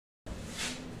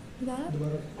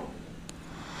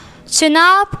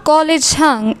Chenab College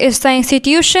Jhang is the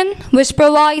institution which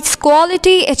provides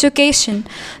quality education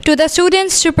to the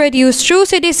students to produce true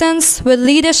citizens with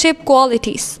leadership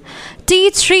qualities.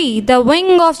 T3, the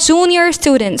wing of junior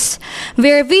students,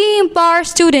 where we empower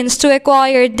students to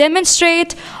acquire,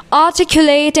 demonstrate,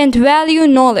 articulate, and value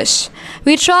knowledge.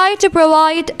 We try to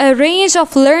provide a range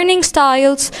of learning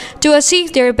styles to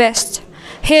achieve their best.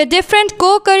 Here, different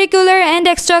co-curricular and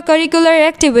extracurricular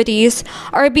activities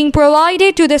are being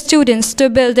provided to the students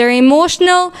to build their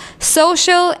emotional,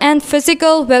 social, and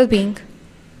physical well-being.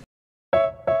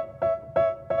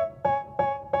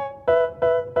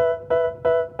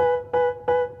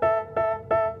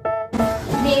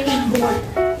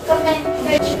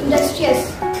 Industrious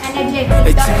and athletic.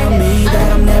 They tell me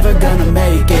that I'm never gonna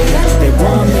make it. They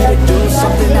want me to do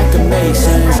something that could make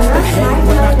sense. They hate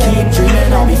when I keep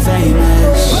dreaming I'll be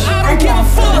famous, but I don't give a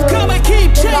fuck, I'ma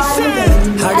keep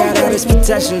chasing. I got all this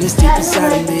potential that's deep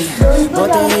inside of me,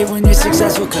 but they hate when you're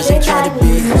successful cause they try to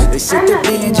be. They sit there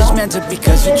being judgmental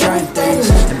because you're trying things,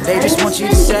 and they just want you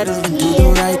to settle and do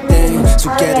the right thing. So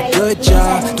get a good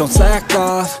job, don't slack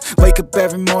off. Wake up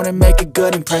every morning, make a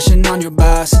good impression on your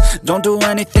boss. Don't do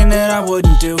anything that I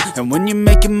wouldn't do, and when you're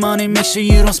making money, make sure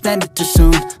you don't spend it too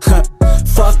soon.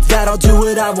 Fuck that, I'll do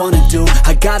what I wanna do.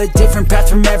 I got a different path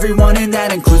from everyone, and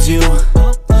that includes you.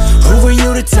 Who are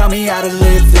you to tell me how to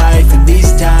live life? In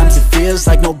these times it feels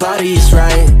like nobody's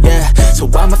right, yeah. So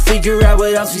I'ma figure out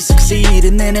what else we succeed,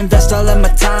 and then invest all of my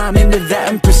time into that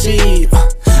and proceed.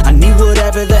 I need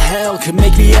whatever the hell could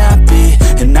make me happy,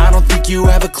 and I don't think you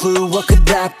have a clue what could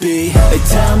that be. They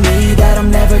tell me that I'm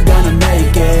never gonna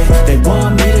make it. They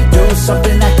want me to do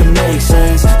something that could make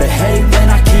sense. They hate when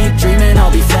I keep dreaming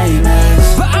I'll be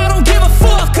famous, but I don't give a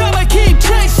fuck, I'ma keep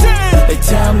chasing. They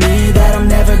tell me that I'm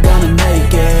never gonna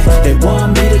make it. They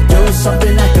want me to do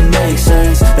something that could make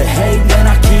sense. They hate when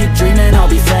I keep dreaming I'll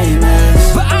be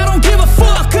famous, but I don't give a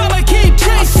fuck, I'ma keep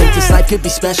chasing. I think this life could be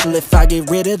special if I get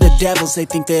rid of the devils. They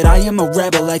think that I am a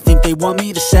rebel, I think they want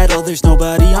me to settle. There's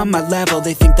nobody on my level.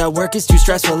 They think that work is too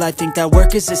stressful, I think that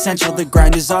work is essential. The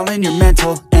grind is all in your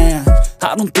mental, and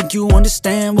I don't think you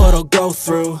understand what I'll go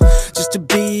through just to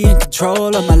be in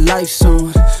control of my life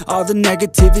soon. All the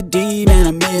negativity, man,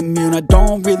 I'm immune. I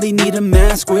don't really need a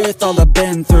mask with all I've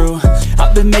been through.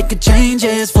 I've been making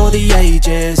changes for the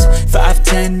ages.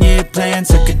 5-10 year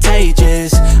plans are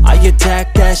contagious. I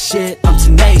attack that shit, I'm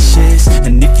tenacious.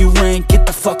 And if you ain't, get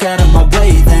the fuck out of my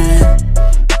way then.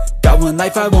 Got one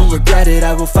life, I won't regret it.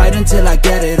 I will fight until I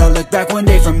get it. I'll look back one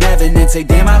day from heaven and say,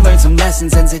 damn, I learned some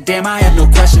lessons. And say, damn, I had no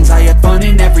questions. I had fun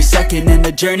in every second, and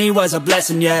the journey was a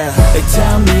blessing, yeah. They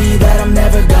tell me that I'm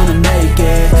never gonna make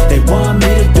it. They want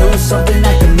me to do something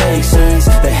that can make sense.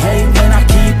 They hate when I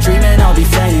keep dreaming I'll be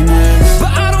famous, but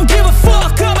I don't give a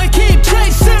fuck, I'ma keep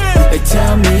chasing. They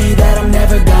tell me that I'm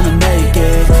never gonna make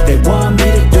it. They want me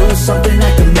to do something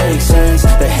that can make sense.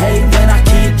 They hate when I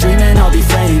keep dreaming I'll be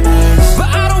famous, but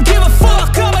I don't give a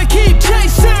fuck, I'ma keep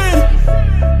chasing.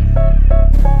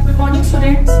 Good morning,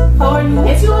 students. How are you?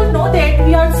 As you all know that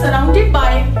we are surrounded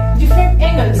by different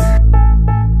angles.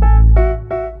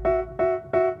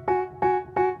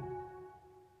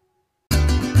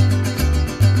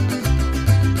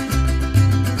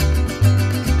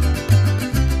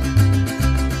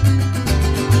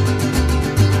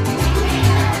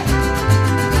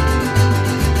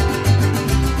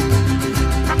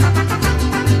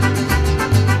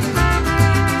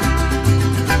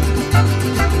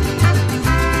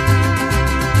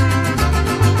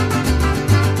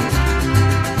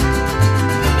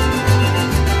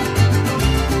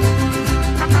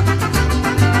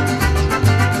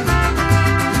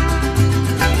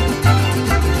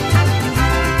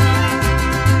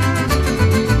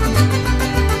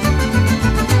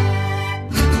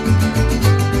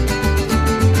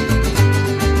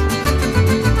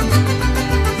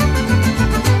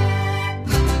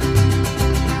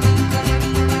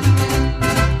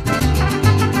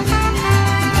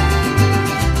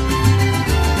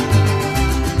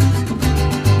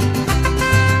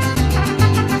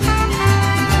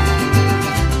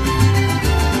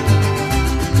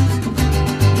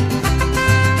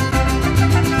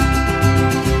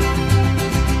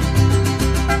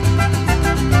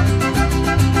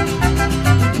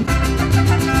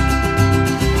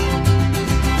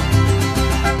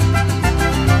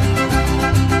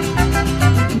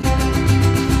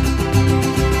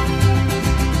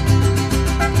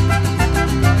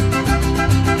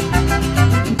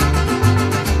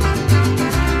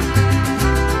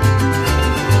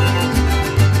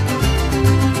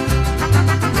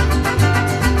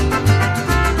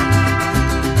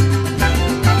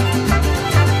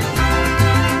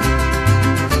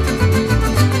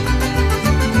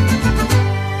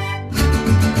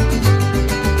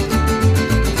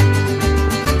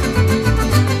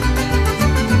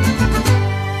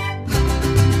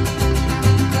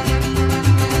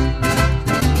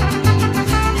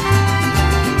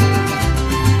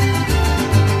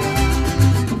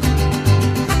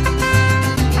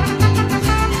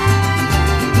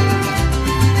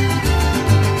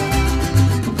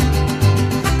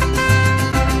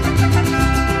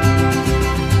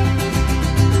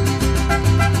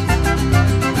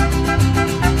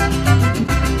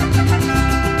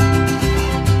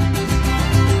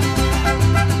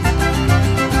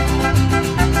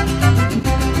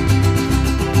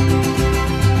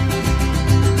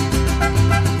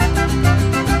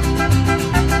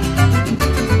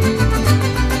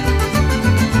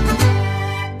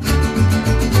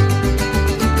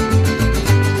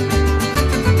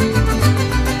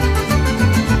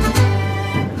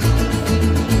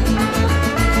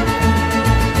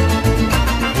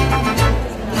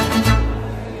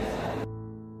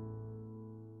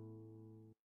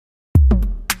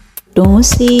 होठों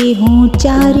से हों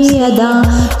चार अदा,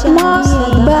 मा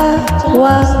बा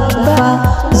वा फा,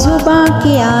 जुबां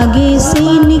के आगे से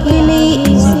निकले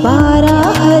इन 12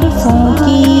 हरफों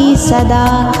की सदा।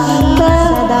 ता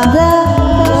दा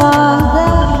वा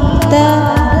ता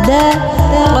दा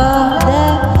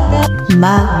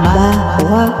ma ba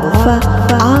wa fa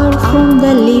are from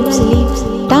the lips.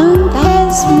 Tongue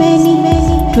has many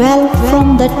 12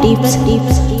 from the tips.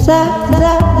 Za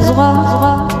za zwa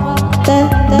ta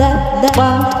da da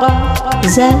wa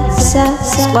za sa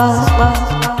swa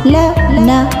la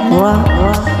na wa.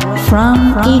 From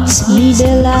its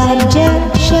middle are ja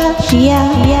sha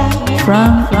ya.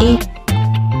 From it